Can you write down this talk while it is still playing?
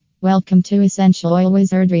Welcome to Essential Oil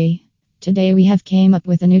Wizardry. Today we have came up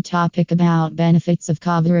with a new topic about benefits of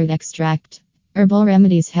kava root extract. Herbal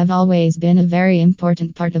remedies have always been a very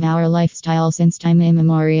important part of our lifestyle since time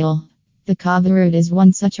immemorial. The kava root is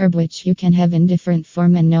one such herb which you can have in different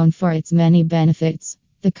form and known for its many benefits.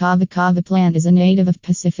 The kava plant is a native of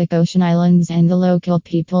Pacific Ocean islands and the local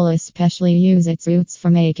people especially use its roots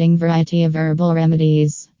for making variety of herbal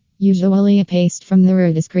remedies. Usually a paste from the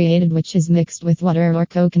root is created which is mixed with water or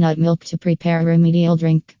coconut milk to prepare a remedial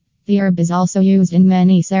drink. The herb is also used in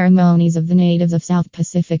many ceremonies of the natives of South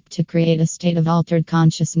Pacific to create a state of altered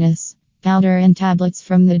consciousness. Powder and tablets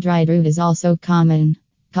from the dried root is also common.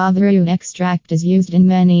 Kava root extract is used in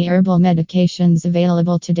many herbal medications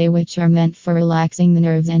available today which are meant for relaxing the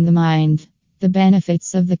nerves and the mind. The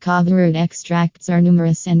benefits of the kava root extracts are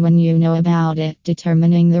numerous, and when you know about it,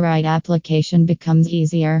 determining the right application becomes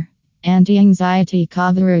easier. Anti-anxiety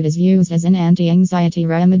kava root is used as an anti-anxiety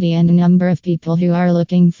remedy, and a number of people who are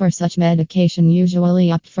looking for such medication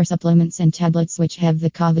usually opt for supplements and tablets which have the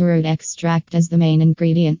kava root extract as the main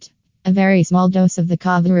ingredient. A very small dose of the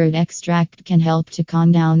kava root extract can help to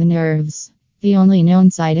calm down the nerves. The only known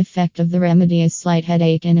side effect of the remedy is slight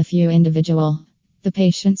headache in a few individuals. The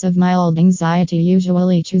patients of mild anxiety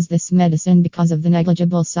usually choose this medicine because of the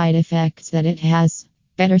negligible side effects that it has.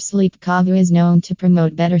 Better sleep kava is known to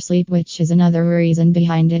promote better sleep, which is another reason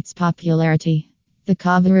behind its popularity. The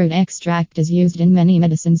kava root extract is used in many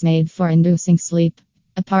medicines made for inducing sleep.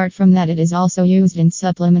 Apart from that, it is also used in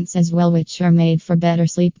supplements as well, which are made for better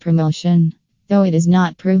sleep promotion. Though it is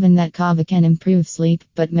not proven that kava can improve sleep,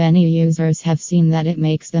 but many users have seen that it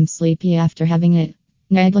makes them sleepy after having it.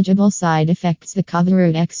 Negligible side effects. The kava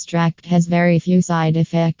root extract has very few side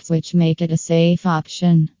effects which make it a safe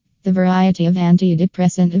option. The variety of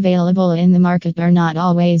antidepressant available in the market are not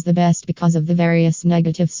always the best because of the various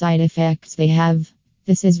negative side effects they have.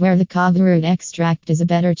 This is where the kava root extract is a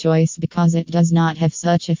better choice because it does not have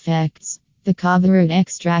such effects. The kava root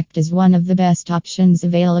extract is one of the best options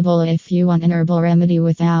available if you want an herbal remedy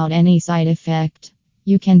without any side effect.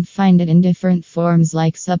 You can find it in different forms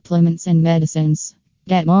like supplements and medicines.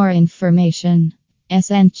 Get more information.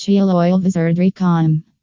 EssentialOilWizardry.com